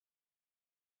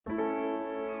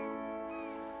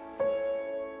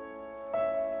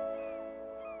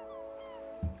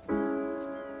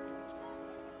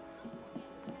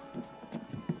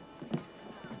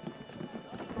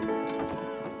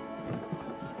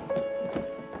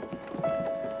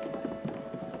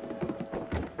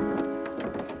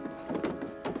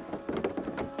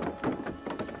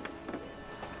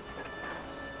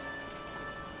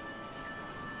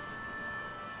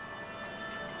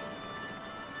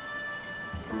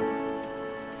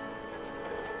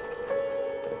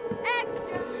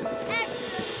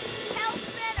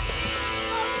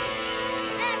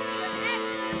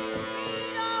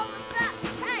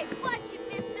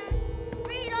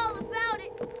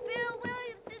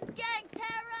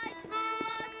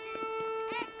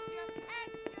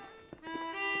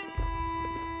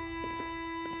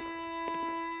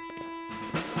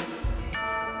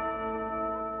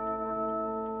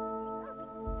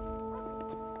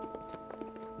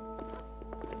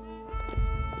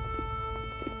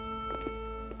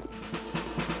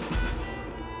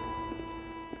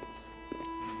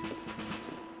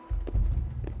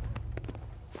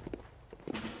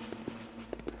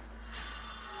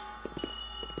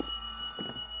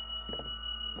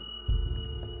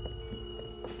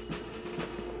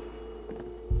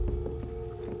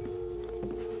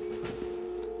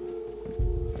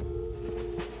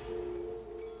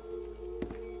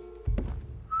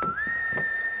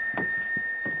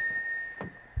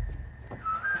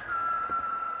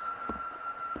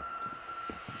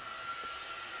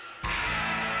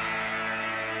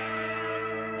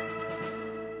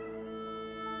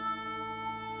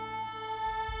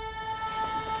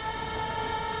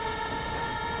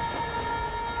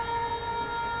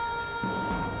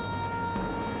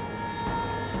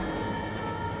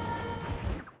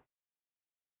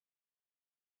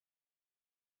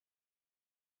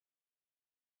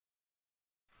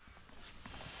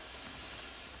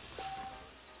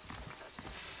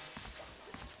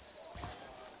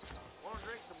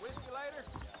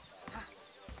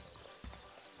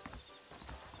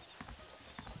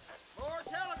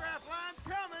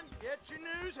Breaking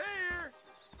news here!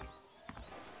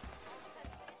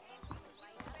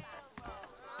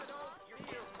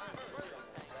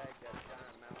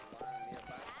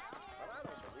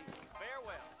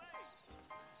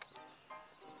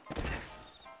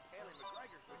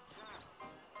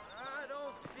 I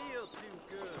don't feel too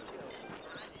good.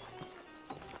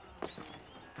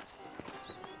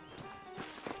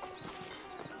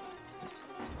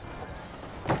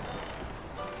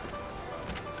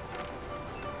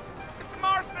 Mr.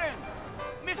 Marston!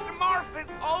 Mr. Marston,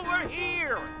 over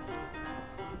here!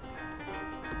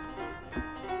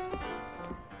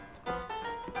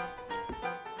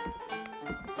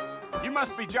 You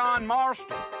must be John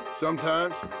Marston.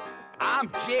 Sometimes.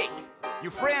 I'm Jake.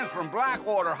 Your friends from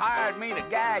Blackwater hired me to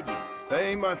guide you. They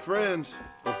ain't my friends.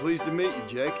 We're pleased to meet you,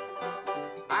 Jake.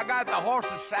 I got the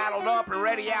horses saddled up and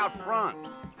ready out front.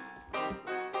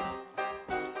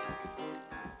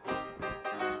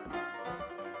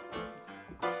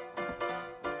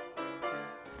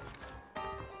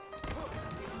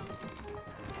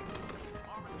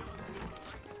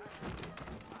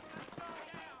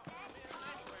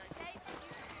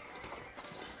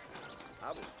 I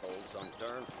was told some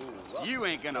darn fool. You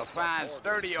ain't gonna find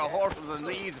sturdier horses than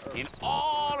these in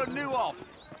all of New Ulster.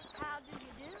 How do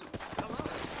you do?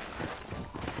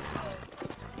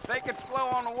 Take it slow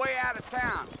on the way out of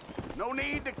town. No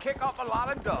need to kick up a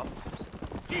lot of dust.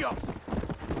 Gee up.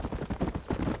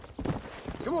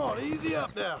 Come on, easy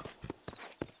up now.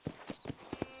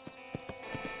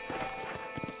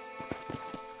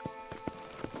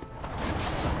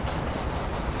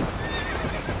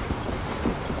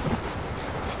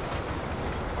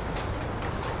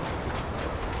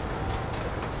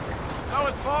 So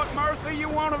it's Fort Mercy you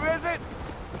want to visit?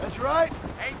 That's right.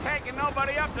 Ain't taking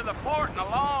nobody up to the fort in a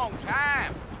long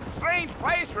time. Strange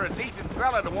place for a decent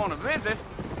fella to want to visit,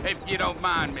 if you don't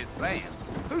mind me saying.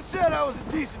 Who said I was a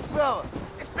decent fella?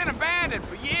 It's been abandoned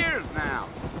for years now.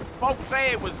 Folks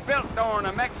say it was built during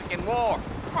the Mexican War.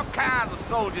 All kinds of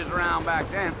soldiers around back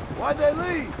then. Why'd they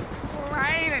leave? Well,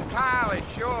 I ain't entirely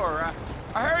sure.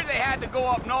 I heard they had to go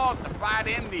up north to fight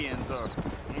Indians, or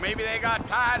maybe they got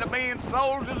tired of being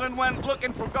soldiers and went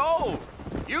looking for gold.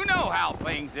 You know how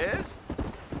things is.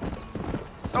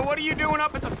 So what are you doing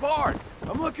up at the fort?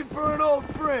 I'm looking for an old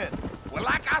friend. Well,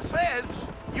 like I said,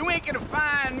 you ain't gonna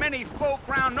find many folk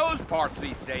round those parts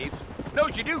these days.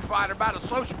 Those you do find are about as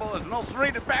sociable as an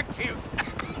ulcerated back tooth.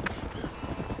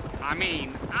 I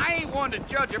mean, I ain't one to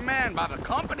judge a man by the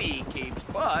company he keeps,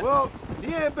 but... Well,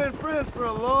 he ain't been friends for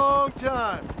a long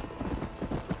time.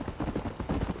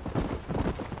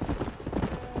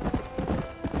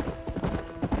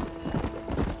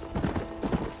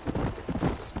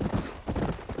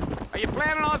 Are you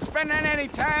planning on spending any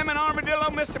time in Armadillo,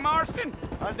 Mr. Marston?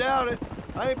 I doubt it.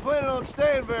 I ain't planning on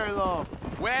staying very long.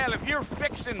 Well, if you're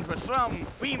fixing for some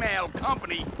female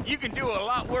company, you can do a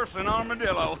lot worse than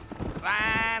Armadillo.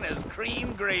 Fine as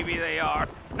cream gravy they are.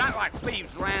 Not like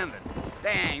Thieves' Landing.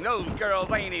 Dang, those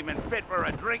girls ain't even fit for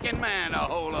a drinking man to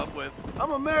hole up with.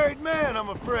 I'm a married man, I'm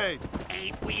afraid.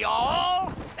 Ain't we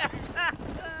all?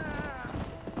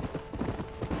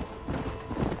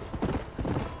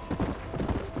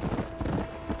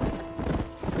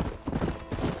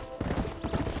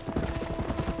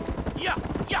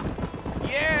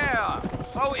 Yeah.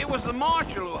 So it was the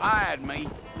marshal who hired me.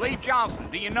 Lee Johnson.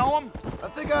 Do you know him? I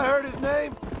think I heard his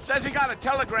name. Says he got a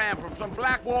telegram from some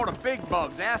Blackwater big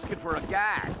bugs asking for a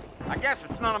guide. I guess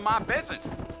it's none of my business.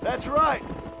 That's right.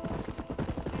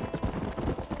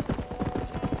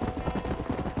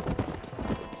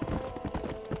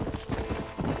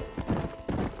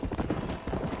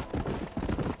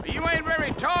 You ain't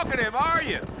very talkative, are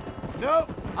you?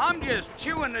 Nope. I'm just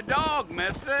chewing the dog,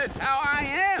 mister. It's how I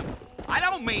am. I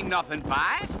don't mean nothing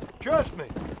by it. Trust me.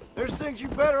 There's things you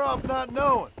better off not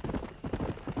knowing.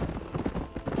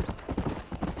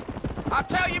 I'll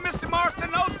tell you, Mr.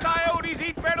 Marston, those coyotes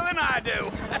eat better than I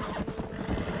do.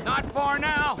 Not far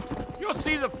now. You'll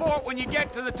see the fort when you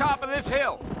get to the top of this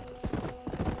hill.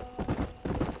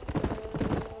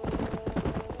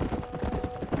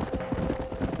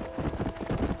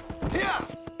 Here!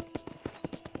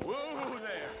 Whoa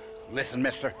there. Listen,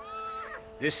 mister.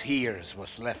 This here is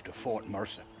what's left of Fort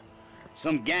Mercer.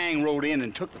 Some gang rode in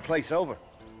and took the place over.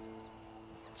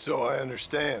 So I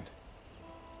understand.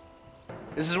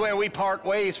 This is where we part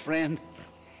ways, friend.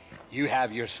 You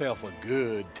have yourself a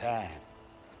good time.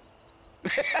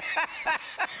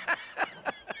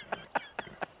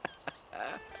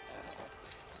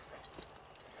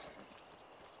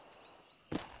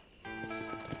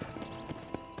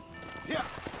 Yeah.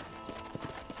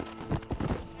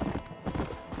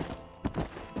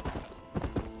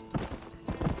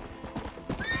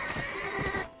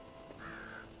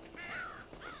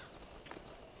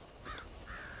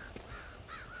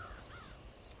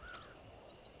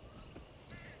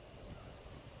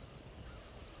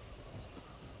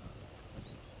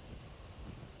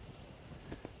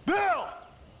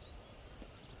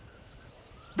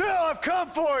 I've come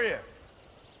for you!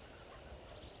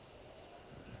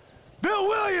 Bill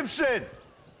Williamson!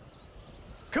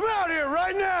 Come out here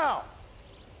right now!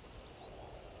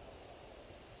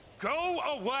 Go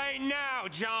away now,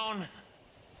 John.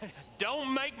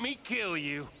 Don't make me kill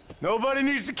you. Nobody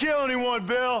needs to kill anyone,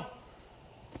 Bill.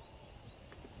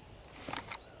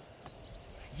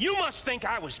 You must think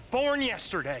I was born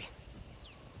yesterday.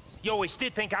 You always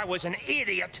did think I was an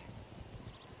idiot.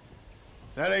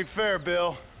 That ain't fair,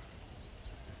 Bill.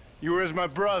 You were as my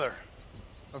brother.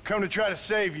 I've come to try to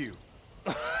save you.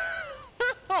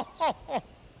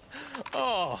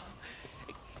 Oh.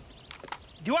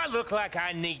 Do I look like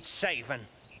I need saving?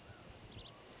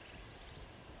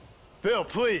 Bill,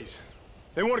 please.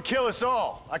 They want to kill us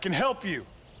all. I can help you.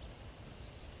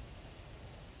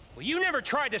 Well, you never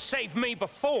tried to save me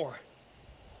before.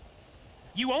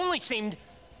 You only seemed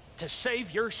to save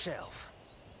yourself.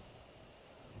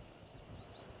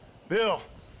 Bill,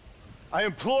 I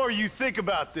implore you think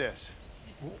about this.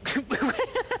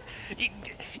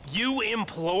 You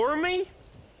implore me?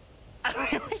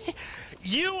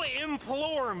 You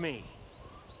implore me.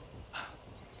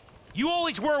 You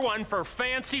always were one for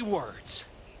fancy words.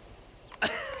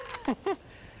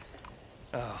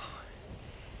 Oh.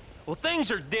 Well,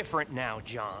 things are different now,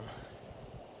 John.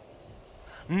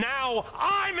 Now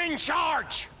I'm in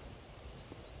charge!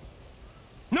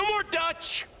 No more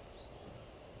Dutch!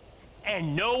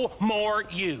 And no more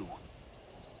you.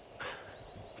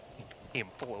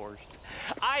 Implores.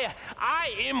 I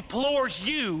implores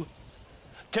you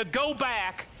to go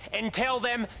back and tell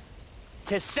them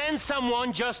to send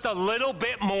someone just a little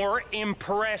bit more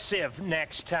impressive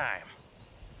next time.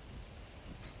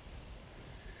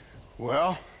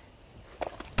 Well?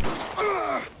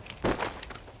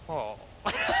 Oh.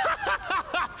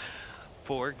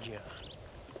 Poor John.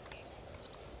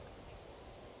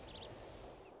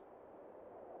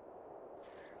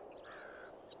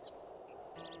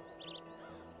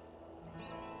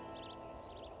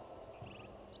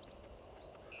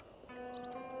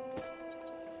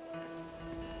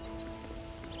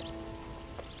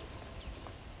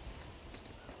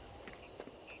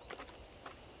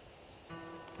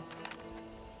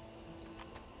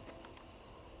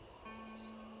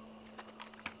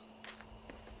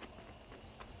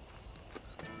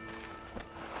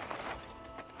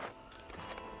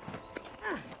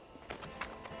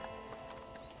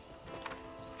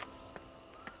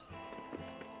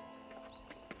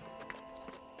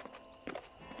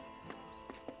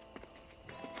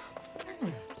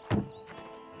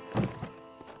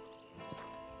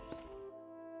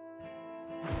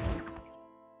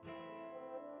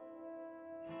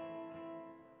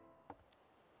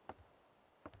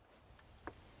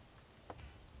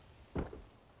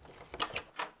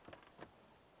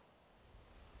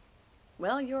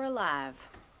 Well, you're alive.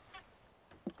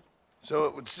 So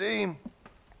it would seem.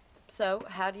 So,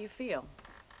 how do you feel?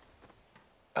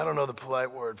 I don't know the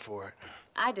polite word for it.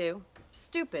 I do.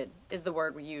 Stupid is the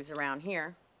word we use around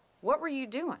here. What were you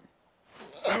doing?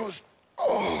 I was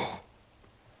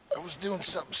doing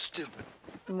something stupid.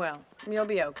 Well, you'll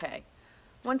be okay.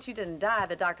 Once you didn't die,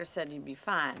 the doctor said you'd be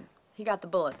fine. He got the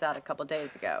bullets out a couple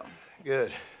days ago.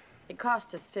 Good. It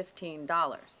cost us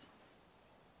 $15.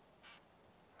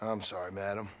 I'm sorry,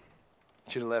 madam.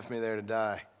 Should have left me there to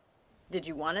die. Did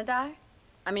you want to die?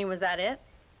 I mean, was that it?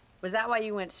 Was that why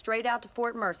you went straight out to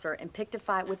Fort Mercer and picked a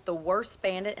fight with the worst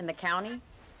bandit in the county?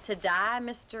 To die,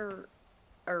 Mr.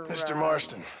 Mr.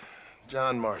 Marston.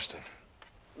 John Marston.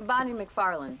 Bonnie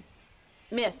McFarland.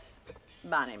 Miss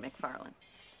Bonnie McFarland.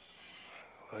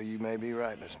 Well, you may be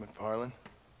right, Miss McFarland.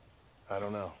 I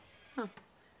don't know. Huh.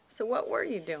 So what were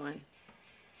you doing?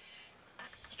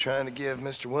 Trying to give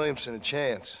Mr. Williamson a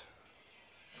chance.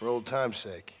 For old time's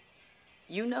sake.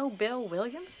 You know Bill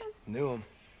Williamson? Knew him.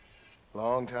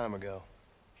 Long time ago.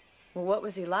 Well, what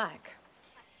was he like?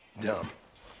 Dumb.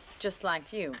 Just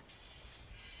like you.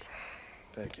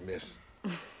 Thank you, miss.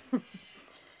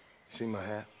 See my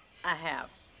hat? I have.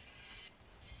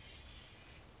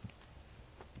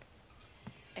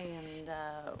 And,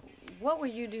 what will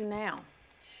you do now?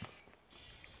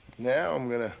 Now I'm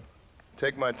gonna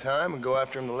take my time and go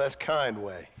after him the less kind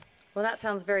way. Well, that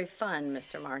sounds very fun,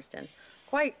 Mr. Marston.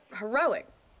 Quite heroic,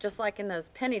 just like in those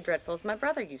penny dreadfuls my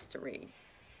brother used to read.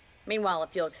 Meanwhile,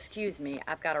 if you'll excuse me,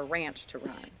 I've got a ranch to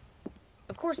run.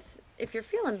 Of course, if you're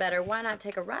feeling better, why not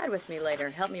take a ride with me later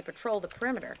and help me patrol the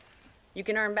perimeter? You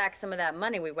can earn back some of that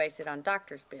money we wasted on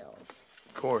doctor's bills.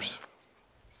 Of course.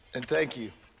 And thank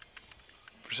you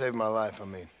for saving my life, I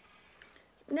mean.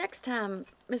 Next time,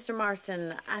 Mr.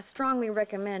 Marston, I strongly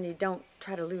recommend you don't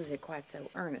try to lose it quite so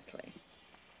earnestly.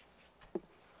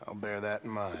 I'll bear that in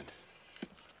mind.